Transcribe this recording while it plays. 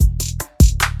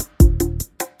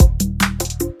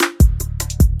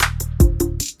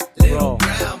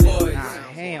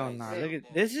Hell no. Look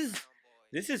at this is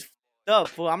fucked up,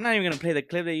 fool. I'm not even gonna play the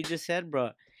clip that you just said,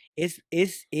 bro. It's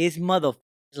motherfuckers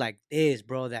like this,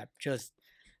 bro, that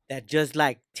just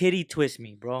like titty twist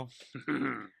me, bro.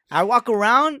 I walk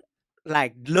around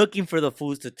like looking for the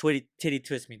fools to titty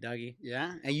twist me, doggy.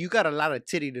 Yeah, and you got a lot of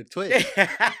titty to twist.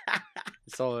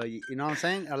 So you know what I'm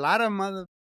saying? A lot of motherfuckers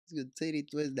could titty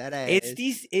twist that ass.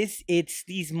 It's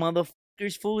these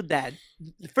motherfuckers, fool. That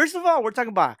first of all, we're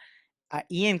talking about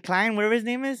Ian Klein, whatever his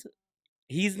name is.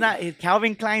 He's not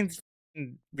Calvin Klein's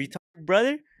retarded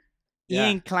brother. Yeah.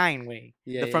 Ian Klein, way.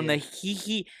 Yeah, From yeah.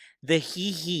 the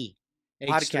Hee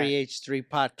H3H3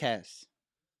 podcast.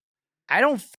 I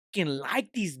don't fucking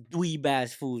like these dweeb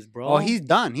ass fools, bro. Oh, he's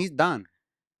done.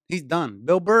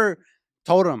 Bill Burr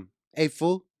told him, "Hey,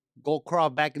 fool, go crawl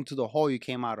back into the hole you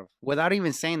came out of," without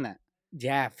even saying that.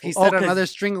 Yeah, He said another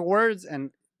string of words,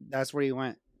 and that's where he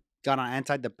went. Got on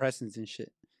antidepressants and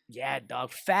shit. Yeah,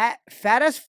 dog, fat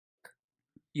as fuck.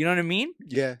 You know what I mean?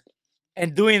 Yeah.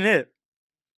 And doing it.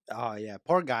 Oh yeah,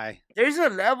 poor guy. There's a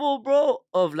level, bro,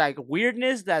 of like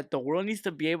weirdness that the world needs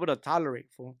to be able to tolerate,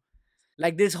 fool.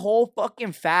 Like this whole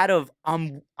fucking fad of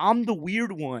I'm the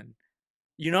weird one.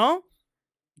 You know?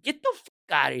 Get the fuck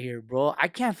out of here, bro. I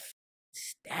can't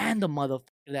stand the motherfucker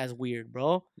that's weird,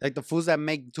 bro. Like the fools that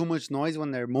make too much noise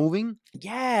when they're moving.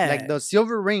 Yeah. Like the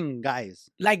silver ring guys.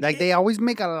 Like they always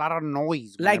make a lot of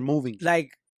noise when they're moving.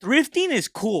 Like thrifting is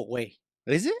cool, way.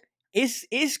 Is it?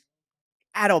 It's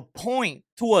at a point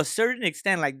to a certain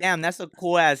extent. Like, damn, that's a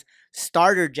cool ass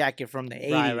starter jacket from the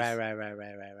 80s.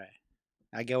 Right.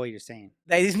 I get what you're saying.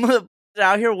 Like these motherfuckers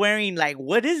out here wearing like,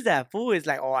 what is that, fool? It's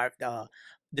like, oh,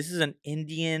 this is an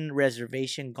Indian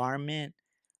reservation garment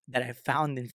that I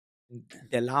found in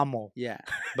Del Amo. Yeah,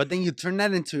 but then you turn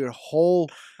that into your whole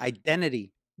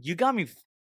identity. You got me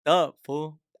fucked up,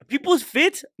 fool. People's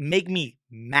fits make me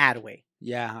mad, way.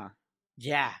 Yeah, huh?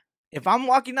 Yeah. If I'm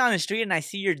walking down the street and I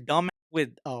see your dumb with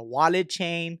a wallet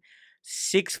chain,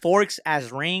 6 forks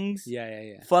as rings,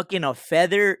 yeah, fucking a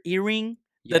feather earring,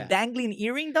 yeah. the dangling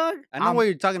earring, dog. I know what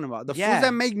you're talking about. The fools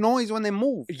that make noise when they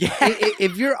move. Yeah.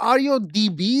 If your audio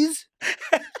dBs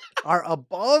are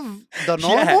above the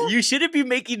normal, you shouldn't be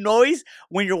making noise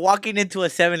when you're walking into a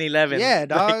 7-Eleven. Yeah,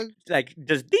 dog. Like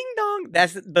just ding dong.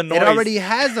 That's the noise. It already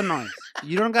has the noise.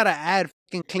 You don't gotta add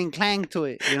fucking cling clang to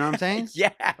it. You know what I'm saying?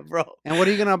 Yeah, bro. And what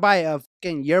are you gonna buy? A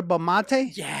fucking yerba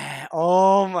mate? Yeah.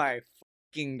 Oh my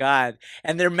fucking god.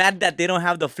 And they're mad that they don't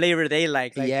have the flavor they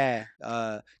like. Yeah.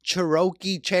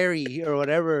 Cherokee cherry or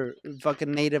whatever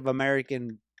fucking Native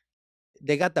American.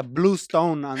 They got the blue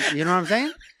stone on. You know what I'm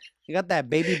saying? You got that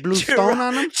baby blue stone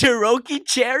on them. Cherokee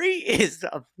cherry is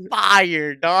a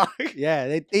fire, dog. Yeah,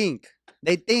 they think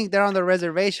they're on the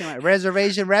reservation. Like,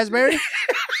 reservation raspberry?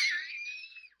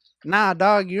 Nah,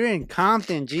 dog, you're in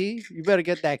Compton, G. You better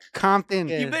get that Compton.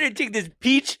 You better take this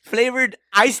peach flavored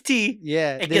iced tea.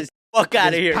 Yeah, and get the fuck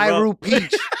out of here, Pyru bro.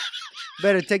 peach.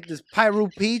 Better take this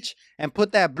Pyru peach and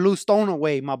put that blue stone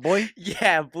away, my boy.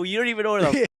 Yeah, but you don't even know where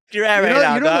the fuck you're at right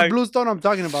now, you know dog. the blue stone I'm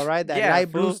talking about, right? That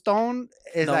light blue stone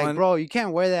is the like, one... bro, you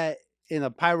can't wear that in a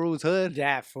Pyru's hood.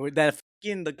 Yeah, for that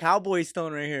fucking the cowboy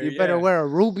stone right here. You better wear a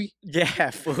ruby.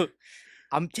 Yeah, fool.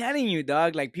 I'm telling you,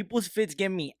 dog. Like people's fits get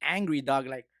me angry, dog.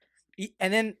 Like,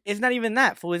 and then it's not even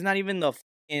that, fool. It's not even the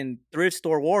fucking thrift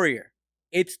store warrior.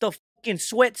 It's the fucking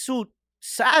sweatsuit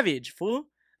savage, fool.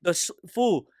 The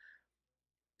fool.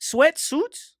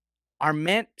 Sweatsuits are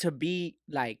meant to be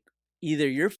like either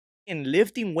you're fucking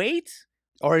lifting weights,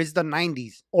 or it's the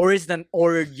 90s, or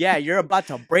you're about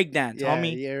to break dance,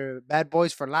 homie. You're bad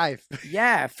boys for life.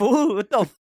 Yeah, fool. What the?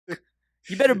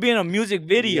 You better be in a music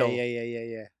video.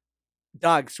 Yeah.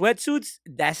 Dog, sweatsuits.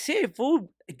 That's it,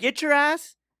 fool. Get your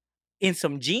ass in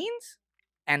some jeans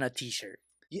and a t-shirt.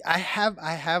 Yeah, I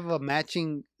have a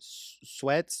matching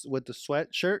sweats with the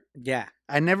sweatshirt. Yeah,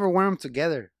 I never wear them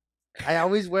together. I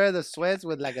always wear the sweats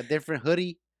with like a different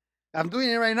hoodie. I'm doing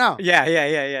it right now. Yeah.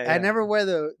 I never wear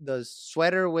the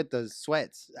sweater with the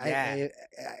sweats. Yeah.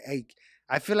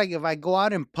 I feel like if I go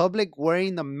out in public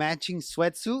wearing the matching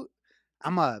sweatsuit,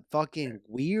 I'm a fucking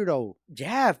weirdo.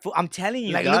 Yeah, I'm telling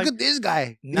you. Like, dog, look at this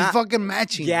guy. He's fucking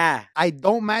matching. Yeah. I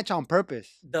don't match on purpose.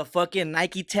 The fucking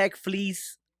Nike Tech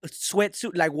fleece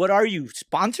sweatsuit. Like, what are you,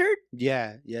 sponsored?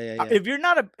 Yeah. If you're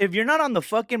not on the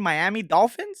fucking Miami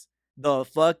Dolphins, the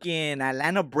fucking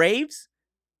Atlanta Braves,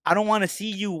 I don't want to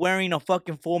see you wearing a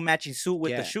fucking full matching suit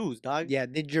with the shoes, dog. Yeah.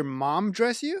 Did your mom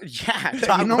dress you? Yeah.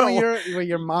 Dog, you know when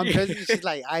your mom dresses you, she's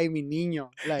like, "Ay, mi niño."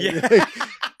 Like,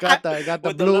 got the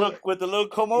with blue with the little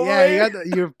come over. Yeah, you got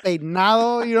your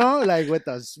peinado, you know, like with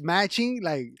the matching.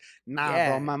 Like, nah,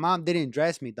 bro, my mom didn't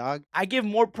dress me, dog. I give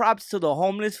more props to the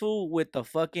homeless fool with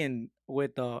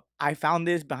with I found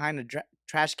this behind a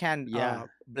trash can Yeah.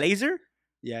 blazer.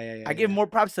 Yeah. I give more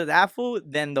props to that fool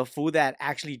than the fool that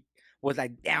actually was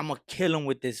like, damn, I'm gonna kill him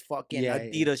with this fucking Yeah.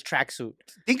 Adidas tracksuit.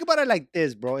 Think about it like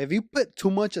this, bro. If you put too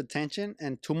much attention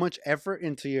and too much effort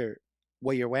into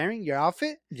what you're wearing, your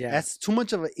outfit, Yeah. that's too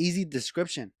much of an easy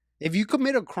description. If you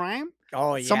commit a crime,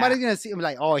 Oh yeah. somebody's gonna see him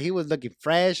like, oh, he was looking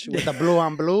fresh with the blue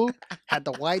on blue, had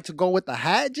the white to go with the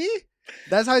hat, G.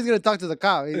 That's how he's gonna talk to the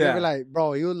cop. He's gonna be like,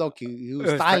 bro, you low key, you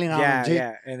styling on him, G.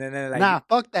 Yeah. And then like, Nah,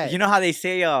 fuck that. you know how they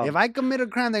say, if I commit a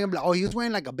crime, they're gonna be like, oh, he was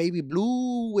wearing like a baby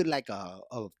blue with like a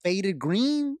faded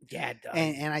green. yeah, dog.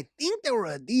 And I think they were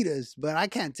Adidas, but I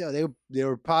can't tell. They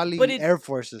were probably But Air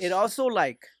Forces. It also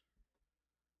like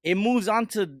it moves on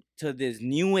to this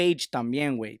new age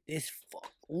también, way. This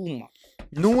fuck, my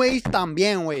New Age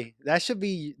también, way. That should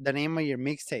be the name of your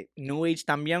mixtape. new age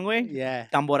también, way. Yeah.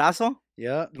 Tamborazo,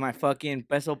 Yeah. my fucking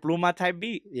peso pluma type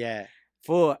beat. Yeah.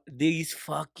 For these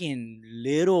fucking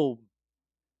little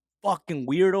fucking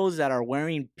weirdos that are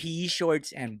wearing PE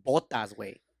shorts and botas,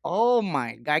 way. Oh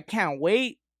my god, I can't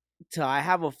wait till I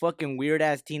have a fucking weird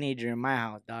ass teenager in my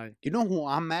house, dog. You know who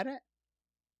I'm mad at?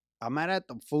 I'm mad at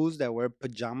the fools that wear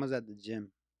pajamas at the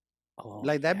gym. Oh,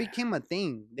 Like that yeah. became a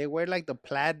thing. They wear like the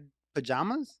plaid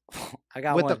pajamas I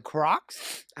got with one. the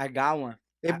Crocs. I got one.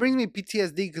 It brings me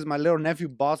PTSD because my little nephew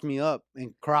bossed me up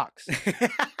in Crocs.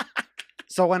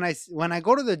 So when I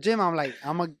go to the gym, I'm like,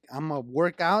 I'm a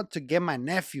work out to get my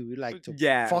nephew, like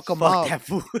to fuck him up, that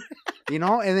fool. you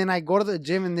know. And then I go to the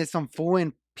gym and there's some fool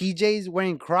in PJs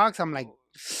wearing Crocs. I'm like,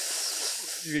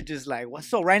 You're just like,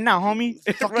 what's up right now, homie?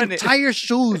 fucking Run it. tie your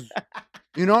shoes.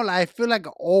 You know, like I feel like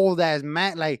old ass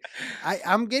man. Like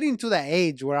I'm getting to that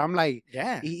age where I'm like,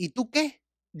 Yeah. ¿Y tú qué?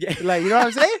 Yeah. Like, you know what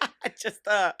I'm saying? Just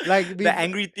Like the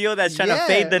angry Theo that's trying to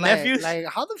fade the like, nephews. Like,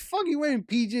 how the fuck you wearing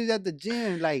PJs at the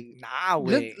gym? Like, Nah,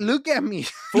 wait. look at me.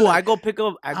 Fool, I go pick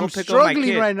up. I'm pick up my struggling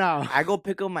kid right now. I go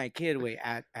pick up my kid. Wait,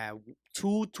 at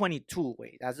 2:22.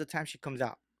 Wait, that's the time she comes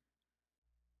out.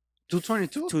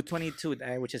 222.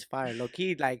 2:22, which is fire. Low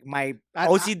key, like my I-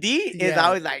 OCD is yeah,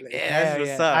 always like, yeah, that's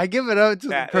what's up. I give it up to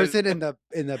Yeah, the person in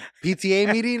the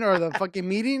PTA meeting or the fucking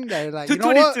meeting. They're like, you know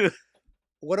what? 2:22.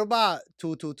 What about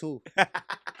 222?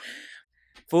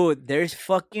 Fool, there's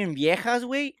fucking viejas,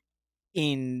 way,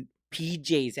 in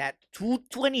PJs at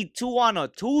 2:22 on a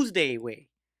Tuesday, way.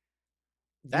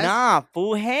 Nah,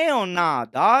 fool, hell nah,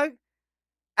 dog.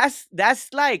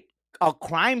 That's like a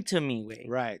crime to me, way.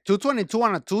 Right. 222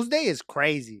 on a Tuesday is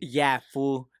crazy. Yeah,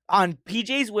 fool. On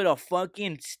PJs with a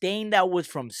fucking stain that was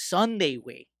from Sunday,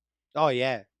 way. Oh,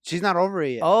 yeah. She's not over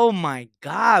it yet. Oh my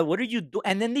god, what are you doing?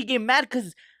 And then they get mad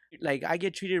because, like, I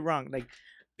get treated wrong. Like,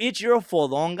 bitch, you're a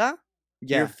fodonga.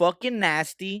 yeah. You're fucking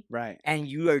nasty. Right. And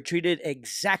you are treated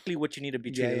exactly what you need to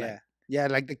be treated Yeah. like. Yeah,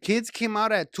 like the kids came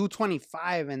out at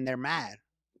 2:25 and they're mad.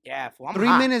 Yeah, fool, I'm 3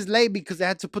 hot. minutes late because they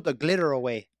had to put the glitter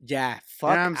away. Yeah, fuck.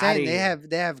 You know what I'm saying? outta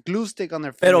They have glue stick on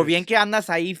their here. Pero fingers. bien que andas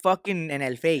ahí fucking en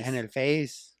el face. En el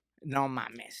face. No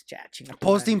mames, ya, chinga tu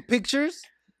Posting madre. pictures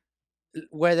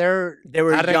where They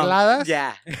were arregladas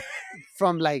young. Yeah.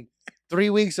 from like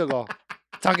 3 weeks ago.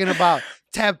 Talking about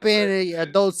tap in your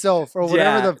adult self or whatever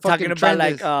Yeah, the fucking talking about trend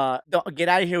like is. don't get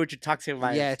out of here with your toxic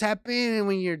vibes. Yeah, tap in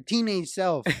when you're teenage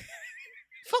self.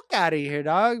 Fuck out of here,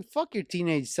 dog. Fuck your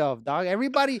teenage self, dog.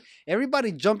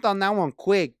 Everybody jumped on that one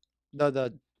quick.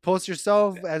 The post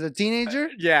yourself as a teenager,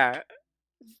 Yeah.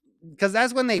 because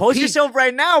that's when they Post peak. yourself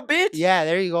right now, bitch. Yeah,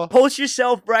 there you go. Post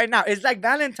yourself right now. It's like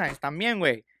Valentine's también,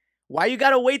 way. Why you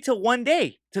gotta wait till one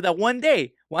day? To that one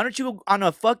day. Why don't you on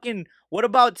a fucking, what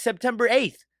about September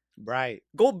 8th? Right.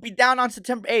 Go be down on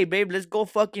September 8th, babe. Let's go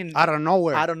fucking Out of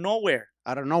nowhere. out of nowhere.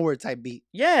 Out of nowhere type beat.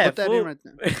 Yeah. Put that in fool. right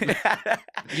there.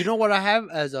 You know what I have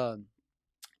as a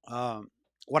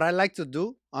what I like to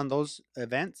do on those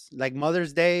events, like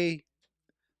Mother's Day,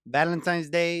 Valentine's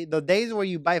Day, the days where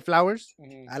you buy flowers,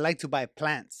 Mhm. I like to buy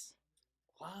plants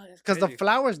Wow, that's because the crazy.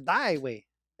 flowers die. Way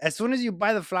as soon as you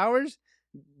buy the flowers,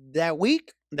 that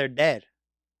week they're dead.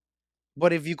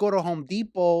 But if you go to Home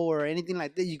Depot or anything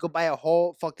like that, you go buy a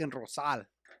whole fucking rosal,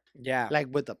 Yeah. like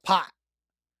with a pot.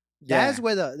 Yeah.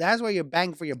 That's where your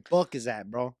bang for your buck is at,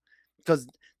 bro. Because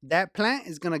that plant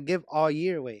is gonna give all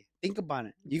year away. Think about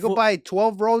it. You could buy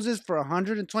 12 roses for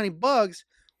 $120,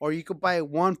 or you could buy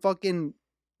one fucking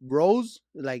rose,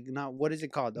 like not what is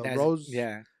it called? The rose,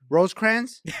 Yeah.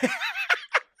 Rosecrans.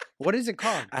 What is it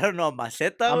called? I don't know,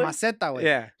 maceta. A güey? maceta, way.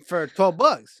 Yeah. For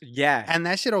 $12, Yeah. and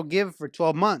that shit'll give for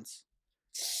 12 months.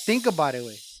 Think about it,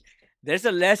 way. There's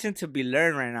a lesson to be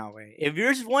learned right now, way. If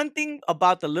there's one thing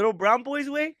about the little brown boys,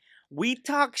 way, we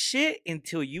talk shit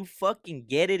until you fucking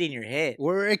get it in your head.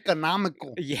 We're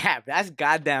economical. Yeah, that's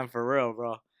goddamn for real,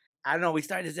 bro. I don't know. We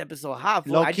started this episode hot,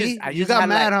 fool. Low key, I you just got had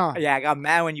mad, like, huh? yeah, I got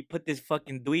mad when you put this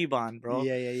fucking dweeb on, bro.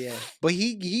 Yeah. But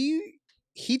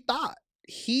he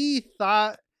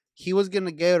thought he was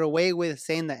gonna get away with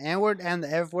saying the N word and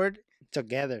the F word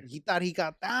together. He thought he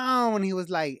got down when he was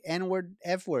like N word,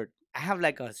 F word. I have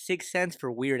like a sixth sense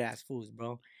for weird ass fools,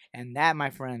 bro. And that, my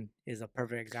friend, is a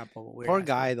perfect example of a weird. Poor ass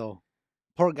guy fool. though.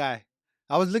 Poor guy.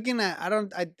 I was looking at.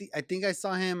 I think I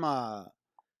saw him.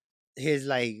 His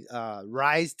like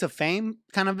rise to fame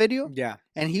kind of video, Yeah,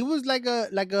 and he was like a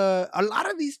lot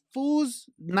of these fools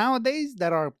nowadays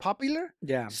that are popular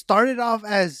yeah, started off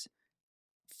as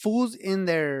fools in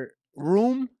their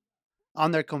room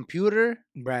on their computer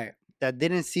right, that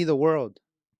didn't see the world,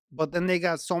 but then they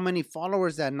got so many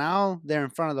followers that now they're in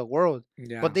front of the world,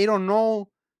 yeah, but they don't know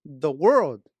the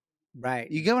world. right.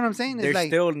 You get what I'm saying? It's They're like,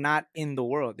 still not in the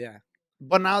world. Yeah.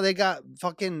 but now they got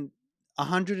fucking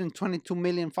 122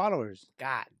 million followers.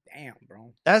 God damn,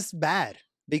 bro. That's bad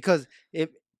because if,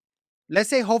 let's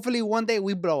say, hopefully one day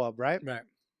we blow up, right? Right.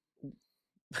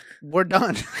 We're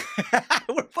done.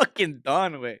 We're fucking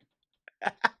done with.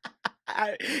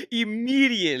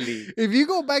 Immediately. If you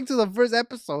go back to the first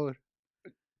episode,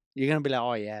 you're gonna be like,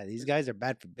 "Oh yeah, these guys are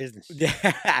bad for business."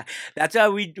 Yeah, that's why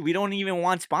we don't even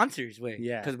want sponsors, way.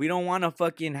 Yeah. Because we don't want to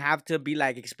fucking have to be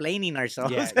like explaining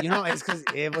ourselves. Yeah, you know, it's because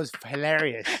it was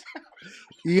hilarious.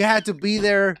 You had to be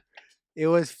there. It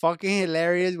was fucking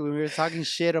hilarious when we were talking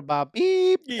shit about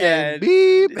beep Yeah. and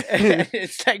beep.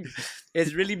 It's like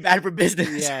it's really bad for business.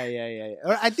 Yeah.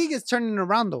 I think it's turning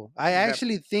around though. I Yep.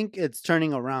 actually think it's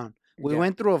turning around. We Yeah.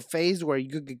 went through a phase where you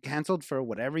could get canceled for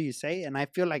whatever you say, and I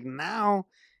feel like now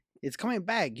it's coming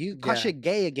back. You call Yeah. shit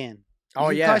gay again. Oh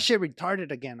you yeah, call shit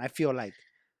retarded again. I feel like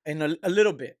and a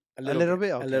little bit, a little bit.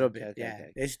 a Okay, little okay, bit. okay, Yeah,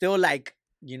 okay. it's still like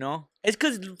it's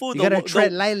because You gotta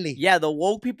tread lightly. yeah, the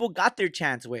woke people got their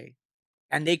chance, way,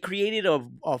 and they created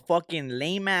a fucking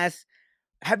lame ass.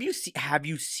 Have you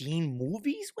seen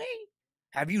movies, way?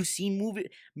 Have you seen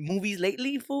movies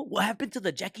lately, fool? What happened to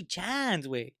the Jackie Chan's,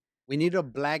 way? We need a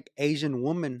black Asian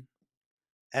woman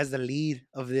as the lead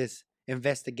of this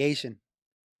investigation.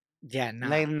 Yeah, nah,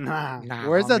 Like, nah. nah,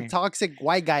 Where's the homie. toxic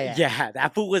white guy at? Yeah,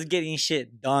 that fool was getting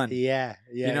shit done. Yeah.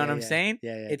 You know what I'm saying?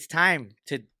 Yeah. It's time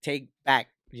to take back.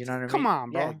 You know what I mean? Come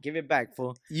on, Yeah, bro. give it back,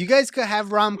 fool. You guys could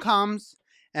have rom-coms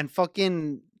and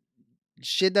fucking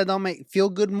shit that don't make feel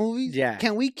good movies. Yeah.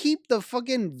 Can we keep the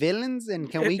fucking villains and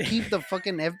can we keep the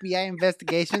fucking FBI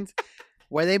investigations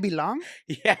where they belong?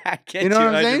 Yeah, I get You know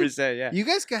what I'm saying? 100%, yeah. You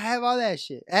guys could have all that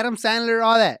shit. Adam Sandler,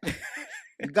 all that.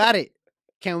 You got it.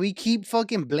 Can we keep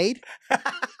fucking Blade?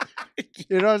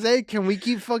 You know what I'm saying? Can we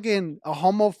keep fucking a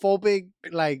homophobic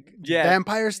like Yeah.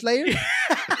 vampire slayer?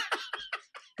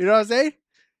 You know what I'm saying?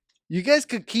 You guys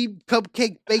could keep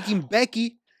Cupcake Baking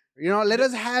Becky. You know, let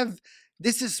us have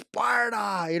this is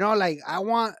Sparta. You know, like I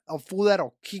want a fool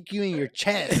that'll kick you in your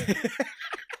chest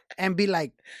and be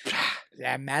like,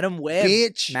 Yeah, Madam Web.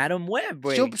 bitch. Madam Web,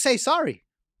 bro. She'll say sorry.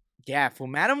 Yeah, for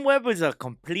Madam Web is a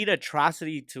complete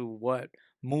atrocity to what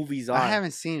movies are. I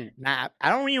haven't seen it. Nah, I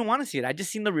don't even want to see it. I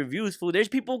just seen the reviews, fool. There's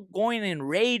people going in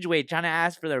rage way trying to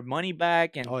ask for their money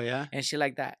back and Oh yeah. and shit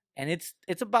like that. And it's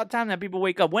about time that people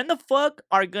wake up. When the fuck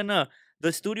are the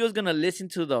studio's gonna listen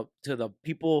to the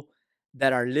people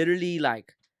that are literally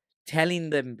like telling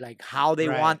them like how they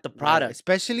Right, want the right. product?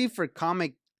 Especially for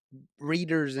comic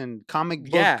readers and comic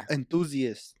book Yeah.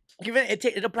 enthusiasts. Even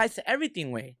it applies to everything,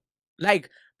 way. Like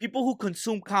people who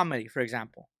consume comedy, for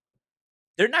example,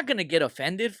 they're not gonna get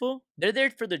offended, fool. They're there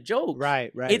for the jokes.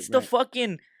 Right. It's the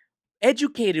fucking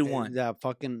educated one. The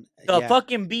fucking The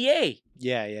fucking BA.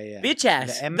 yeah. Bitch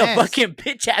ass. The The MS. fucking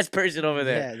bitch ass person over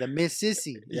there. Yeah, the Miss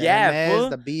Sissy. The Yeah, MS, fool.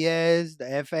 the BS, the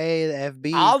FA, the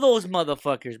FB. All those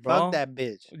motherfuckers, bro. Fuck that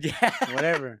bitch. Yeah.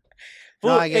 Whatever.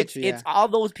 Fool, No, I get you. It's all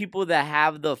those people that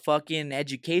have the fucking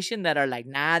education that are like,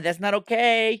 nah, that's not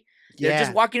okay. They're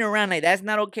just walking around like that's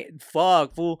not okay.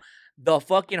 Fuck, fool. The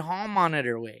fucking hall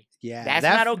monitor, way. Yeah, That's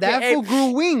that, not okay. That Hey, fool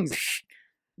grew wings.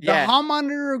 The Yeah. hall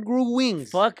monitor grew wings.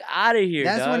 Fuck out of here.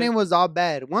 That's dog. when it was all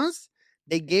bad. Once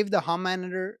they gave the hall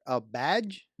monitor a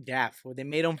badge. Yeah, fool. They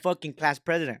made him fucking class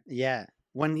president. Yeah.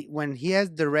 When he has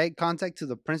direct contact to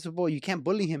the principal, you can't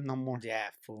bully him no more. Yeah,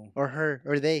 fool. Or her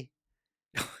or they.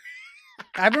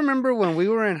 I remember when we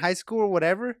were in high school or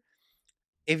whatever,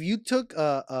 if you took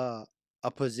a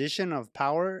position of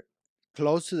power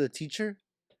close to the teacher,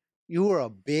 you were a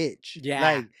bitch. Yeah.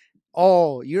 Like,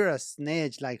 oh, you're a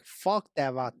snitch. Like, fuck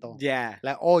that vato. Yeah.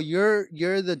 Like, oh, you're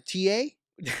the TA?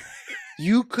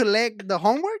 You collect the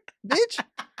homework, bitch?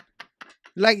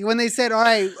 Like when they said, all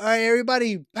right,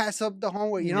 everybody pass up the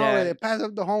homework. You know, Yeah. they pass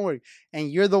up the homework, and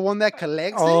you're the one that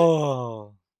collects it.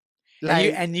 Oh.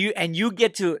 Like, and you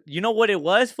get to, you know what it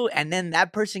was, fool, and then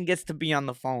that person gets to be on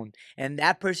the phone, and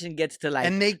that person gets to like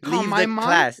and they call leave my the mom.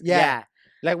 class. Yeah.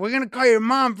 Like, we're gonna call your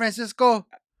mom, Francisco.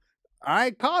 All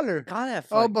right, call her. Call that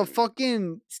Oh, fuck but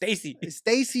fucking Stacy.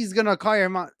 Stacy's gonna call your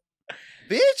mom.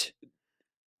 Bitch.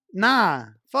 Nah,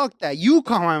 fuck that. You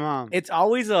call my mom. It's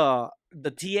always the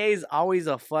TA is always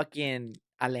a fucking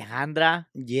Alejandra.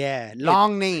 Yeah,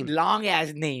 long name. Long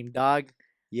ass name, dog.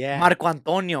 Yeah. Marco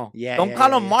Antonio. Yeah, Don't yeah, call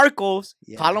yeah, him yeah. Marcos.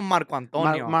 Yeah. Call him Marco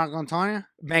Antonio. Marco Antonio?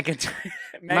 Megan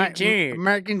Mar- Turner.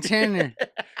 American Turner.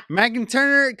 American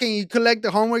Turner, can you collect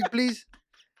the homework, please?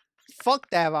 Fuck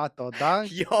that vato, dog.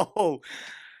 Yo.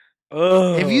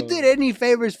 If you did any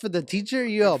favors for the teacher,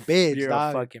 you're a bitch, You're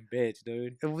dog. a fucking bitch,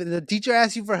 dude. If the teacher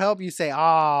asks you for help, you say,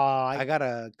 I got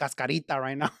a cascarita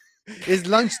right now. It's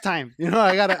lunchtime. You know,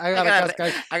 I got a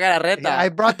cascarita. I got a reta. I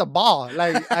brought the ball.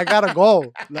 Like, I gotta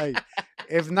go. Like,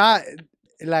 if not,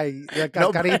 like, the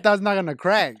No, cascarita's not gonna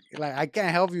crack. Like, I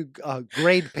can't help you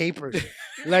grade papers.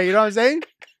 Like, you know what I'm saying?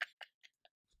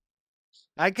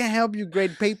 I can't help you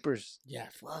grade papers. Yeah,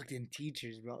 fucking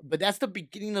teachers, bro. But that's the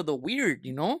beginning of the weird,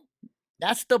 you know?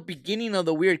 That's the beginning of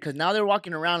the weird, because now they're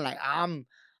walking around like, I'm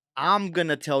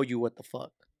gonna tell you what the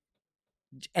fuck.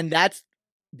 And that's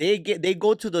they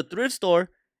go to the thrift store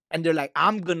and they're like,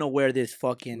 I'm gonna wear this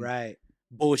fucking Right.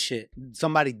 bullshit.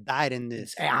 Somebody died in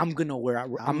this. Hey, I'm gonna wear it.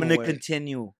 I'm gonna gonna wear it.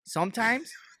 continue. Sometimes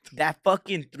that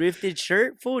fucking thrifted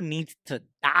shirt, fool, needs to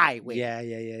die. Wait, Yeah.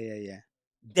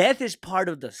 death is part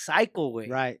of the cycle. Wait,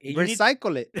 Right. You need-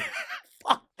 Recycle it.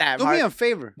 fuck that. Do me a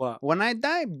favor. What? When I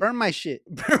die, burn my shit.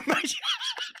 Burn my shit.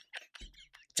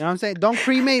 You know what I'm saying? Don't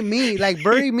cremate me. Like,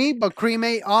 bury me, but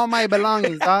cremate all my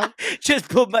belongings, dog. Just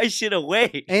put my shit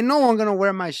away. Ain't no one gonna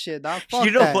wear my shit, dog. Fuck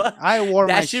You know that. what? I wore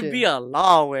my That shit. should be a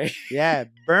law, way. Yeah,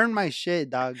 burn my shit,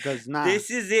 dog. Cause nah.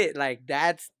 This is it. Like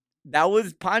that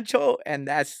was Pancho, and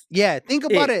that's Yeah, think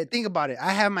about it. Think about it.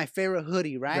 I have my favorite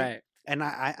hoodie, right? right. And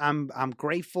I'm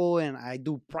grateful, and I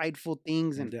do prideful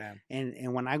things, and Damn.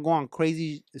 and when I go on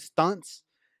crazy stunts,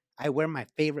 I wear my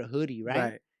favorite hoodie,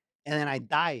 right? And then I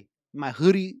die. My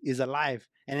hoodie is alive,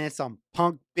 and then some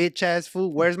punk bitch ass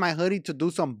fool wears my hoodie to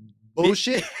do some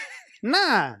bullshit.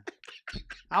 Nah,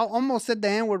 I almost said the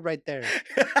N word right there.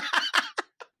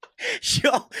 Yo,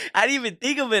 I didn't even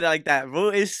think of it like that, bro.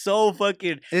 It's so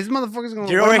fucking. This motherfucker's gonna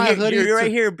You're wear right my here. hoodie. You're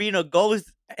right here being a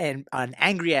ghost and an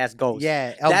angry ass ghost.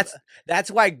 Yeah,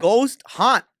 That's why ghosts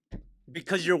haunt,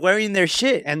 because you're wearing their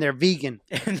shit and they're vegan.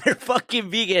 and they're fucking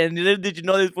vegan. And little did you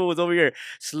know this fool was over here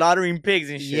slaughtering pigs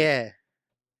and shit. Yeah,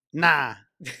 nah.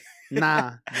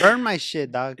 Burn my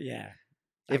shit, dog. Yeah.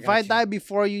 If got I you. die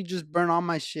before you, just burn all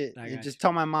my shit. I And got just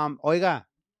tell my mom, oiga,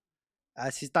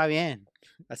 así está bien.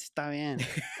 Así está bien.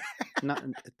 No,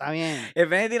 está bien.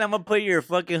 If anything, I'm gonna put your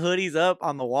fucking hoodies up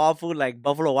on the wall, food, like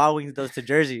Buffalo Wild Wings does to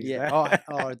jerseys. Yeah.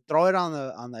 Or throw it on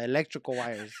the electrical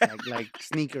wires, like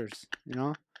sneakers, you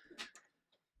know?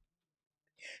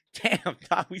 Damn,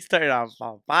 dog, we started on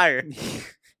fire.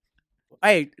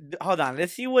 Hey, hold on.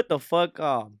 Let's see what the fuck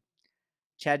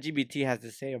ChatGPT has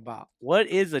to say about what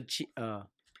is a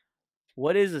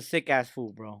sick ass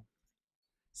fool, bro.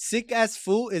 Sick ass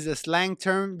fool is a slang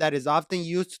term that is often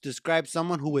used to describe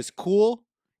someone who is cool,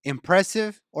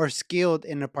 impressive, or skilled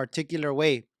in a particular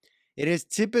way. It is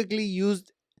typically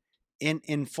used in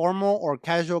informal or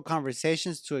casual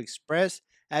conversations to express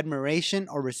admiration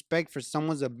or respect for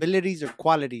someone's abilities or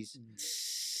qualities.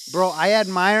 Bro, I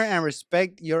admire and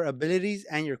respect your abilities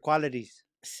and your qualities.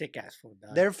 Sick ass fool,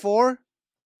 dog. Therefore,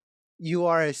 you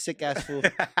are a sick ass fool.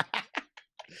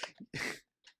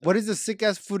 What is a sick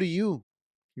ass fool to you?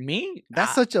 Me?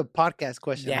 That's such a podcast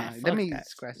question. Yeah, huh? Let fuck me that.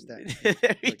 scratch that.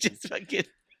 Let me Fucking- just fucking.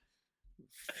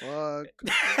 Fuck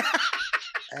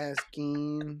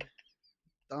asking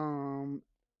You're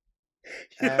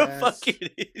a ass fucking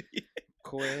idiot.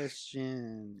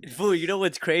 question. Fool, you know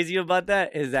what's crazy about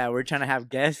that is that we're trying to have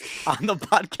guests on the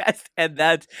podcast, and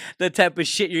that's the type of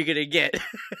shit you're gonna get.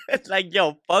 It's like,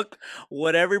 yo, fuck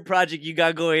whatever project you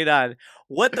got going on.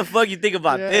 What the fuck you think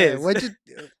about this?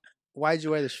 Why'd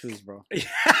you wear the shoes, bro?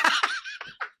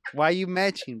 Why you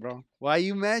matching, bro? Why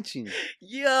you matching?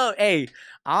 Yo, hey,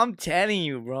 I'm telling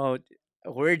you, bro,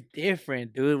 we're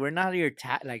different, dude. We're not your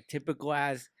like typical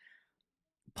ass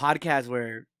podcast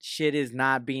where shit is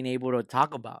not being able to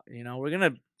talk about. You know, we're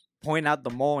gonna point out the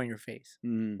mole in your face.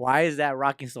 Why is that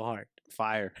rocking so hard?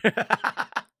 Fire.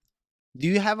 Do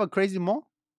you have a crazy mole?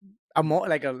 A mole,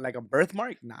 like a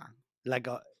birthmark? Nah. Like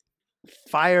a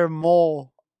fire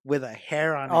mole with a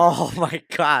hair on it. Oh my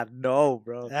god, no,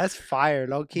 bro. That's fire,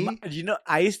 low key. You know,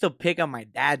 I used to pick on my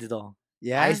dad's though.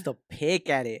 Yeah. I used to pick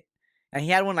at it, and he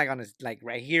had one like on his like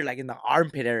right here, like in the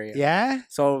armpit area. Yeah.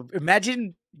 So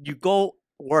imagine You go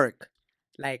work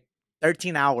like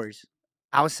 13 hours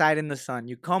outside in the sun.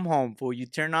 You come home, fool. You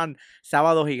turn on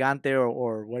Sábado Gigante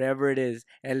or whatever it is,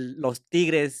 Los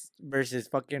Tigres versus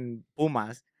fucking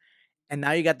Pumas, and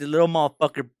now you got this little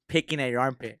motherfucker picking at your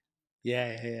armpit.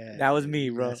 Yeah. That was me,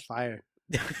 bro. That's fire.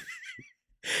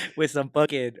 With some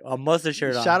fucking mustard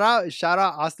shirt on. Shout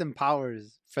out Austin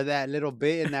Powers for that little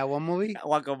bit in that one movie.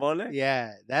 Guacamole?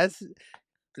 Yeah, that's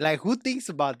like, who thinks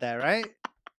about that, right?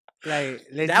 Like,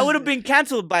 That would have been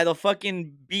canceled by the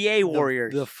fucking BA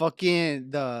Warriors.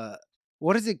 The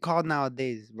what is it called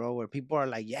nowadays, bro? Where people are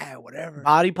like, yeah, whatever.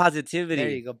 Body positivity.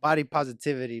 There you go, body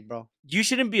positivity, bro. You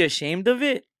shouldn't be ashamed of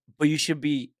it, but you should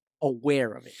be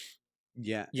aware of it.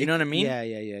 Yeah, You know what I mean?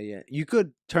 Yeah. You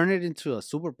could turn it into a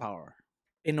superpower.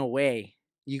 In a way.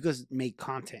 You could make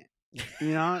content.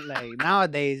 You know, like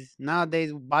nowadays,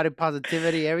 body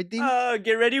positivity, everything.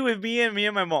 Get ready with me and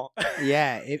my mom.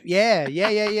 Yeah.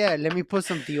 Let me put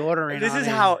some deodorant.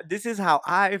 This is how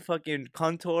I fucking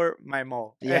contour my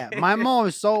mole. Yeah, my mole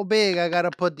is so big, I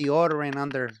gotta put deodorant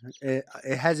under. It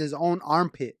has its own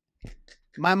armpit.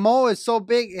 My mole is so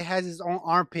big, it has its own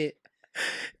armpit.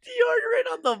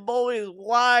 Deodorant on the mole is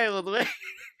wild, man.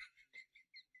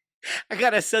 I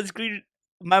got a sunscreen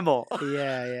my mole.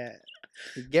 Yeah.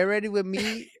 Get ready with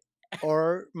me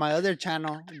or my other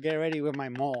channel. Get ready with my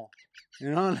mole.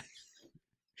 You know,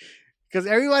 because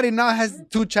everybody now has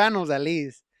 2 channels at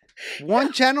least.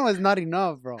 One channel is not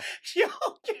enough, bro. Yo,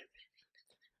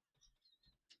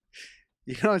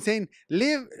 you know what I'm saying?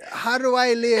 How do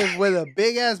I live with a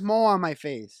big ass mole on my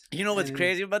face? you know what's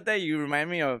crazy about that? You remind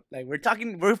me of like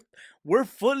we're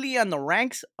fully on the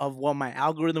ranks of what my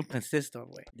algorithm consists of.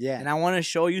 Yeah, and I want to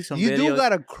show you some. You videos. do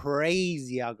got a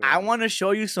crazy algorithm. I want to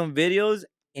show you some videos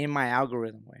in my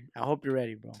algorithm. I hope you're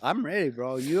ready, bro. I'm ready,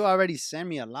 bro. You already sent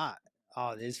me a lot.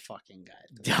 Oh, this fucking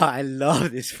guy. Dude, I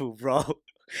love this fool, bro.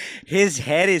 His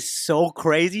head is so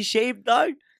crazy shaped,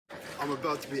 dog. I'm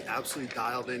about to be absolutely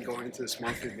dialed in going into this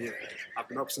monthly meeting. I've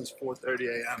been up since 4:30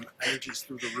 a.m. Energy's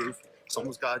through the roof.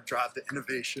 Someone's got to drive the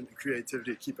innovation and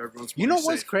creativity to keep everyone's You know money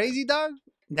what's safe. crazy, dog?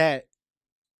 That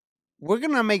we're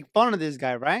gonna make fun of this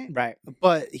guy, right? Right.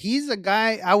 But he's a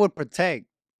guy I would protect.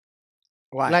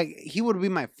 Why? Like, he would be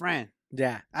my friend.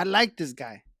 Yeah. I like this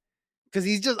guy because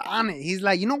he's just on it. He's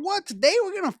like, you know what? Today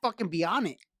we're gonna fucking be on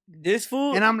it. This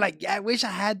fool. And I'm like, yeah, I wish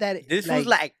I had that. This was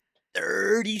like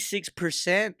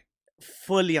 36%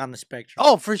 fully on the spectrum.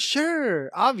 Oh, for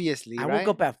sure. Obviously. I woke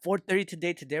up at 4:30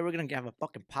 today. Today we're gonna have a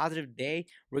fucking positive day.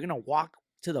 We're gonna walk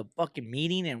to the fucking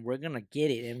meeting and we're gonna get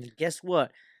it. And guess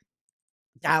what?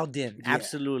 Dialed in. Yeah.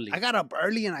 Absolutely. I got up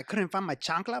early and I couldn't find my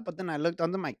chancla, but then I looked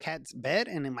under my cat's bed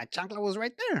and then my chancla was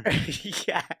right there.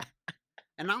 Yeah.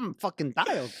 And I'm fucking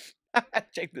dialed.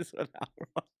 Check this one out,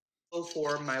 bro.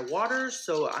 For my water,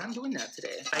 so I'm doing that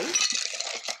today. Right?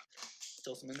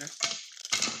 Still some in there.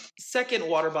 Second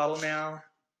water bottle now.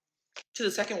 To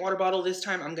the second water bottle this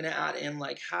time, I'm gonna add in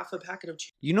like half a packet of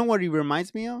cheese. You know what he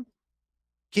reminds me of?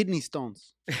 Kidney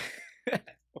stones.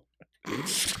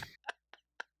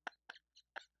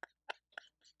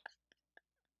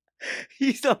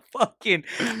 He's a fucking.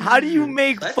 How do you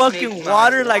make Let's fucking make my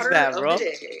water like that, of bro? the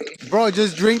day. Bro,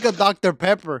 just drink a Dr.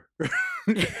 Pepper.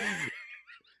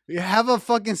 You have a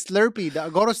fucking Slurpee.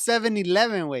 Go to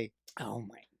 7-Eleven, way. Oh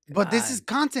my. But this God. is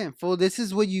content, fool. This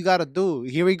is what you gotta do.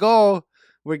 Here we go.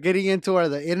 We're getting into where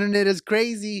the internet is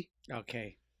crazy.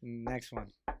 Okay. Next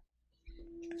one.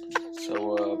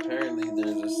 So apparently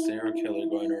there's a serial killer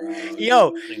going around.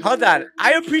 Yo, killing hold on. people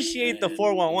I appreciate the in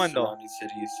 411 though. surrounding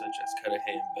cities such as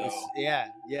Cudahy and Bell. Yeah.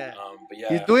 But yeah,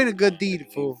 He's doing a good I deed,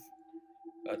 believe fool.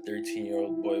 A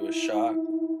 13-year-old boy was shot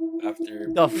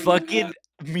after The fucking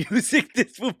music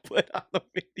this fool put on the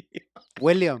video.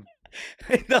 William.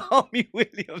 The homie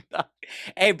William, dog.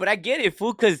 Hey, but I get it,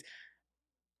 fool, because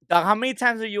dog, how many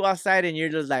times are you outside and you're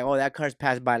just like, oh, that car's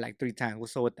passed by like 3 times.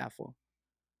 What's up with that, fool?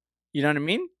 You know what I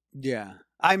mean? Yeah.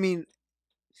 I mean,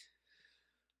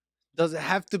 does it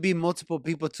have to be multiple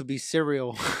people to be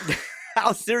serial?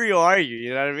 How serial are you?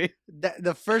 You know what I mean?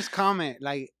 The first comment,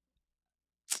 like,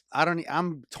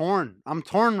 I'm torn. I'm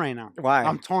torn right now. Why?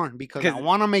 I'm torn because I 'Cause-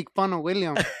 want to make fun of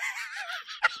William.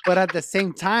 But at the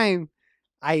same time,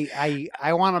 I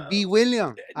want to be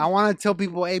William. I want to tell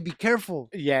people, hey, be careful.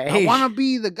 Yeah. I want to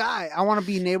be the guy. I want to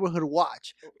be neighborhood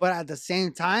watch. But at the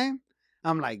same time,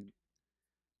 I'm like,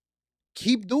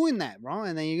 keep doing that, bro.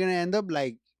 And then you're going to end up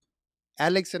like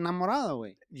Alex Enamorado,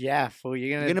 way. Yeah, fool. You're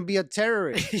You're going to be a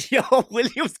terrorist. Yo,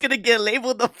 William's gonna get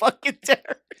labeled the fucking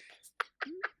terror.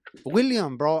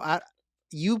 William, bro,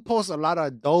 you post a lot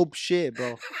of dope shit,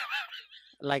 bro.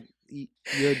 Like,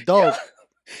 you're dope.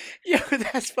 Yo,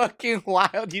 that's fucking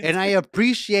wild. And I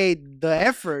appreciate the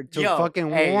effort to Yo, fucking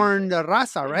hey, warn the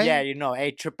raza, right? Yeah,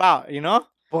 hey, trip out,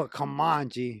 But come on,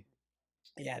 G.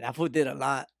 Yeah, that fool did a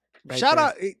lot. Right Shout there.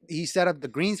 out. He set up the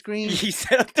green screen. He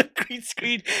set up the green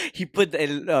screen. He put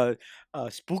the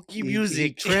spooky He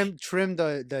music. trimmed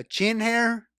the chin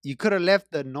hair. You could have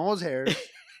left the nose hair.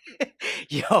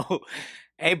 Yo,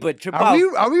 hey, but trip Are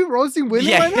out. we roasting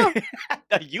William right now?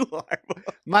 No, you are, bro.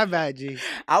 My bad, G.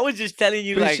 I was just telling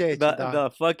you Appreciate like you, dog. the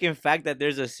fucking fact that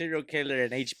there's a serial killer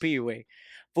in HP way.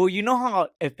 Well, you know how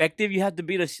effective you have to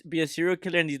be a serial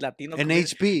killer in these Latino In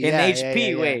communities? HP, In yeah,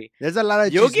 HP way. There's a lot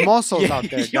of You'll get- chismosos out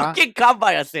there, You dog. get caught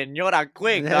by a señora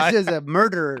quick, That's dog. just a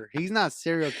murderer. He's not a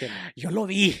serial killer. Yo lo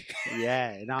vi.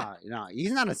 Yeah, no,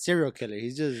 he's not a serial killer.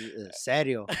 He's just a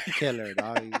serial killer,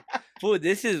 dog. Fool,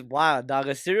 this is wild, dog.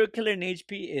 A serial killer in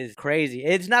HP is crazy.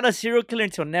 It's not a serial killer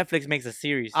until Netflix makes a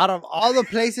series. Out of all the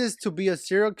places to be a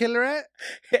serial killer at,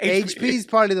 HP is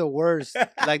probably the worst,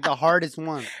 like the hardest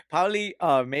one. Probably,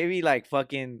 maybe like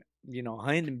fucking,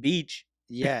 Huntington Beach.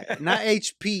 Yeah, not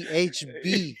HP,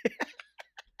 HB.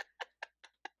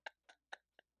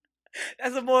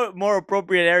 That's a more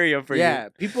appropriate area for Yeah,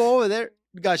 people over there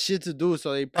got shit to do,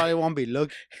 so they probably won't be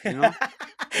looking. You know,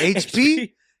 you.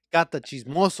 HP got the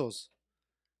chismosos.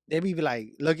 They be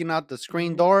like looking out the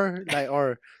screen door, like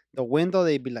or the window.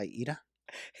 They be like, "Ira,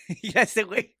 Ya ese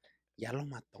güey. ya lo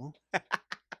mató."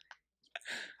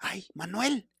 Ay,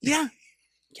 Manuel, mira,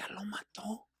 ya lo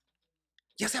mató.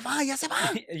 Ya se va, ya se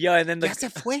va. Yo, and then Ya se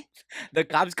fue. the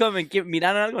cops come and give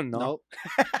miraron algo? No. Nope.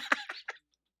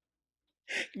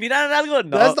 Miraron algo?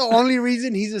 No. That's the only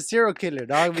reason he's a serial killer,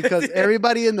 dog. Because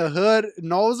everybody in the hood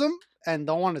knows him and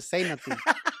don't want to say nothing.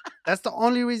 That's the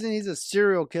only reason he's a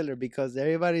serial killer, because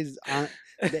everybody's on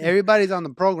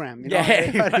the program. You know? Yeah,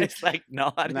 Everybody- everybody's like,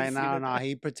 no, I didn't Like, see no, that. no,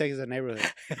 he protects the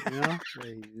neighborhood. You know?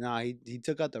 No, he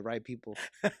took out the right people.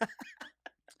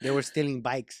 They were stealing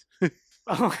bikes.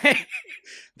 Oh, hey.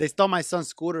 They stole my son's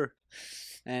scooter,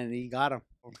 and he got him.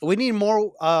 We need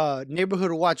more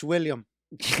neighborhood watch William.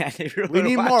 Yeah, they were We gonna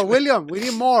need watch more it. William. We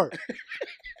need more.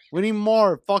 We need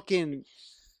more fucking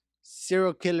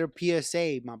serial killer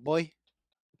PSA, my boy.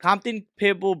 Compton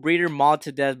Pitbull breeder mauled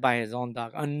to death by his own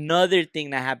dog. Another thing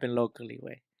that happened locally,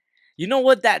 way. You know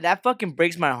what? That fucking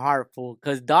breaks my heart, fool.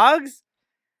 Cause dogs,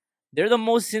 they're the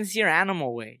most sincere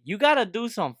animal, way. You gotta do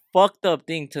some fucked up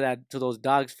thing to those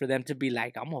dogs for them to be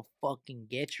like, I'm gonna fucking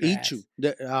get your Eat ass.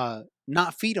 you.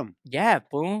 Not feed him. Yeah,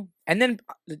 fool. And then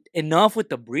enough with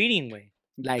the breeding, way.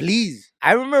 Like, Please.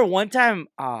 I remember one time,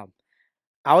 I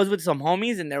was with some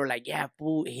homies and they were like, "Yeah,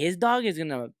 fool, his dog is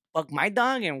gonna fuck my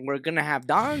dog, and we're gonna have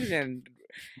dogs, and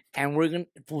we're gonna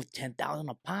fool 10,000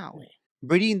 a pound." Way.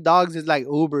 Breeding dogs is like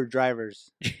Uber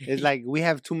drivers. It's like we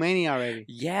have too many already.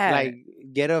 Yeah, Like,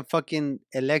 get a fucking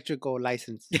electrical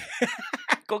license.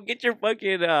 go get your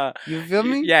fucking You feel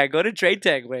me? Yeah, go to Trade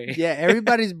Tech, way. Yeah,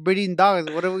 everybody's breeding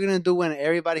dogs. What are we gonna do when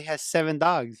everybody has 7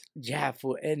 dogs? Yeah,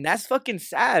 fool, and that's fucking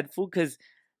sad, fool, because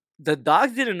the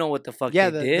dogs didn't know what the fuck Yeah,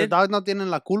 they the did. dogs no tienen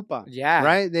la culpa. Yeah,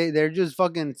 Right? They're just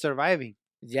fucking surviving.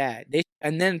 Yeah,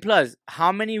 and then plus,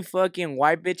 how many fucking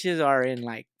white bitches are in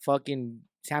like fucking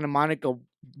Santa Monica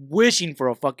wishing for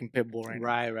a fucking pit bull right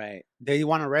now? Right. They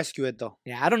want to rescue it though.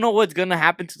 Yeah, I don't know what's gonna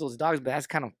happen to those dogs, but that's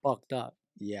kind of fucked up.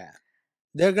 Yeah.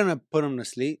 They're gonna put them to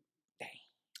sleep.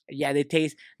 Yeah, they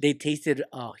tasted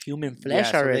human flesh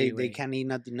Yeah, so already. they way. can't eat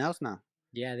nothing else now.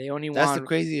 Yeah, they only That's want the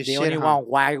craziest they shit. only huh?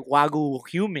 want wagyu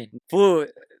human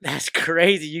food. That's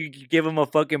crazy. You give him a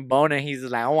fucking bone and he's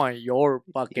like, I want your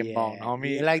fucking bone,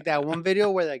 homie. You like that one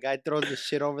video where the guy throws the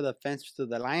shit over the fence to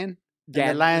the lion?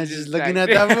 Yeah, the lion's just looking like-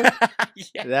 at that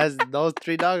Yeah. That's those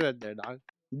 3 dogs right there, dog.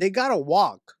 They gotta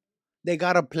walk. They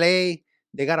gotta play.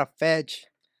 They gotta fetch.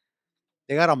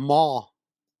 They gotta maul.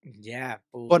 Yeah,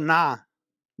 fool. But nah,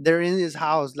 they're in this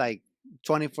house like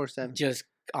 24/7. Just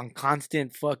on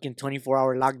constant fucking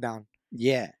 24-hour lockdown.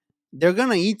 Yeah, they're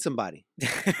gonna eat somebody.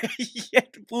 Yeah,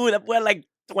 fool. That boy had like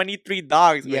 23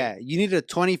 dogs. man. Yeah, you need a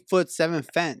 20-foot-7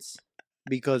 fence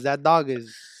because that dog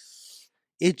is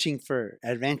itching for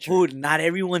adventure. Food, not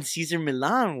everyone Caesar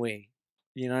Milan way.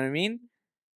 You know what I mean?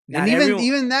 And Not everyone-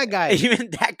 even that guy. even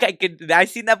that guy could. I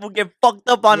seen that fool get fucked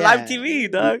up on live Yeah. TV,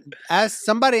 dog.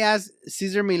 Somebody asked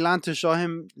Caesar Milan to show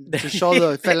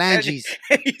the phalanges.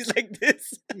 He's like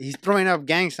this. He's throwing up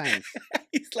gang signs.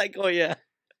 He's like, oh yeah.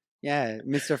 Yeah,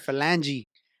 Mr. Phalange.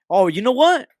 Oh, you know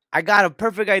what? I got a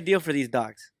perfect idea for these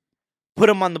dogs. Put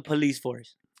them on the police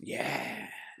force. Yeah.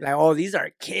 Like, oh, these are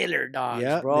killer dogs,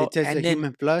 Yeah, bro. they taste And the then-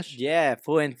 human flesh. Yeah,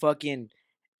 fool, and fucking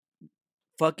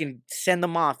send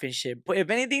them off and shit. But if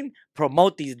anything,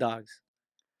 promote these dogs.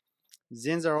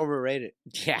 Zins are overrated.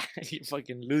 Yeah, you're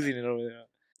fucking losing it over there.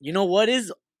 You know what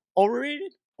is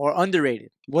overrated or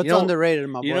underrated? What's You know- underrated,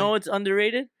 my boy? You know what's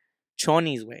underrated?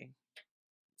 Choni's way.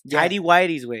 Yeah. Tidy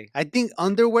Whitey's way. I think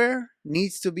underwear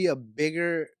needs to be a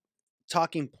bigger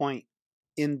talking point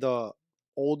in the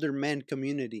older men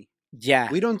community.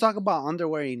 Yeah. We don't talk about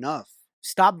underwear enough.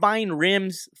 Stop buying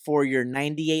rims for your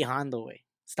 98 Honda way.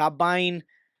 Stop buying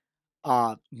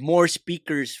more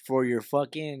speakers for your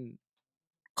fucking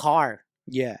car.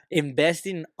 Yeah. Invest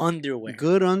in underwear.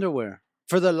 Good underwear.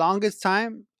 For the longest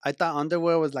time, I thought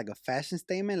underwear was like a fashion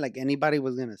statement. Like anybody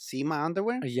was gonna see my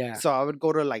underwear. Yeah. So I would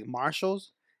go to like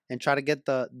Marshalls and try to get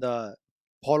the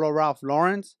Polo Ralph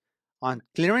Lauren's on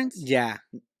clearance. Yeah.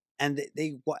 And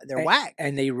they're And- whack.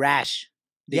 And they rash.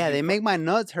 Yeah, do they fu- make my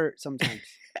nuts hurt sometimes.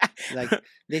 Like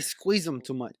they squeeze them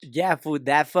too much. Yeah, food.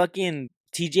 That fucking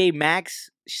TJ Maxx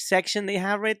section they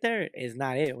have right there is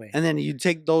not it, way. And then you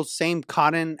take those same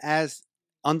cotton ass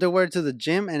underwear to the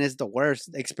gym, and it's the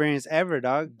worst experience ever,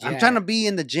 dog. I'm trying Yeah. to be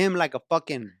in the gym like a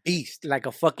fucking beast, Like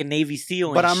a fucking Navy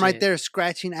SEAL. but and I'm right shit. there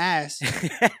scratching ass,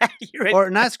 You're right. or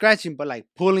not scratching, but like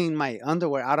pulling my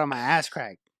underwear out of my ass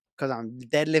crack because I'm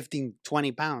deadlifting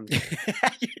 20 pounds.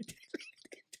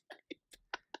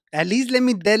 At least let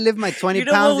me deadlift my 20 You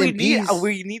know pounds what we in need? peace.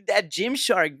 We need that Gym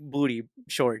Shark booty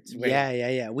shorts. way.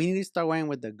 Yeah. We need to start wearing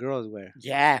what the girls wear.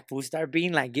 Yeah, fool. Start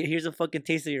being like, here's a fucking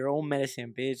taste of your own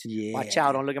medicine, bitch. Yeah. Watch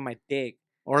out. Don't look at my dick.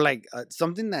 Or like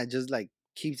something that just like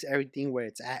keeps everything where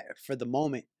it's at for the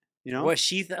moment. You know? What,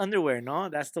 sheath underwear? No,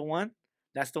 that's the one.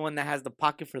 That's the one that has the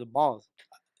pocket for the balls.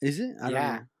 Is it? I don't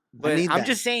Yeah. know. But need I'm that.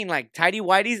 just saying, like, tidy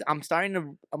whities, I'm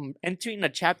entering a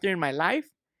chapter in my life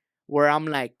where I'm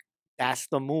like, that's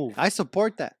the move. I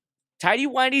support that. Tidy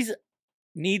whities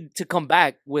need to come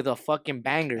back with a fucking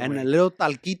banger. And way. a little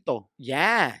talquito.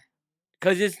 Yeah.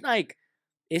 Because it's like,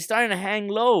 it's starting to hang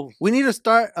low. We need to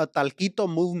start a talquito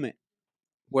movement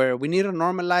where we need to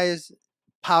normalize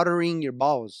powdering your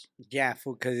balls. Yeah,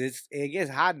 fool, because it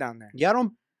gets hot down there. Y'all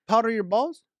don't powder your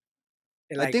balls?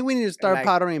 Like, I think we need to start like-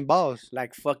 powdering balls.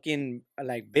 like fucking,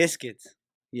 like biscuits.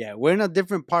 Yeah, we're in a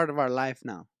different part of our life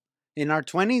now. In our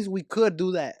 20s, we could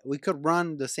do that. We could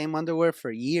run the same underwear for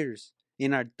years.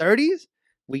 In our 30s,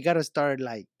 we got to start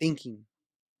like thinking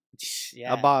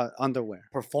Yeah. about underwear.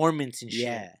 Performance and shit.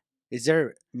 Yeah. Is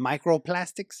there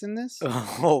microplastics in this?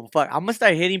 Oh, fuck. I'm going to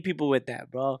start hitting people with that,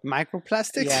 bro.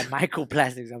 Microplastics? Yeah,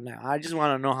 microplastics. I'm like, I just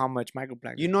want to know how much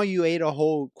microplastics. You know you ate a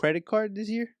whole credit card this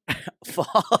year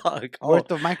Fuck. worth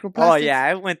of microplastics? Oh, yeah.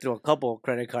 I went through a couple of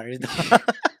credit cards.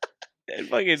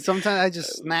 Fucking Sometimes I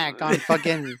just snack on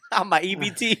fucking on my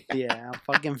EBT. yeah,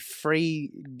 fucking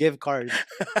free gift cards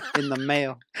in the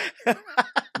mail.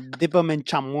 Dip them in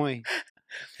chamoy.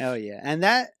 Hell yeah. And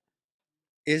that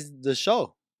is the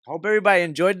show. Hope everybody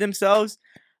enjoyed themselves.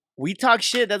 We talk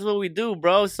shit. That's what we do,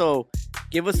 bro. So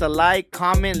give us a like,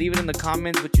 comment, leave it in the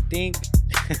comments what you think.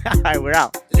 All right, we're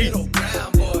out. Little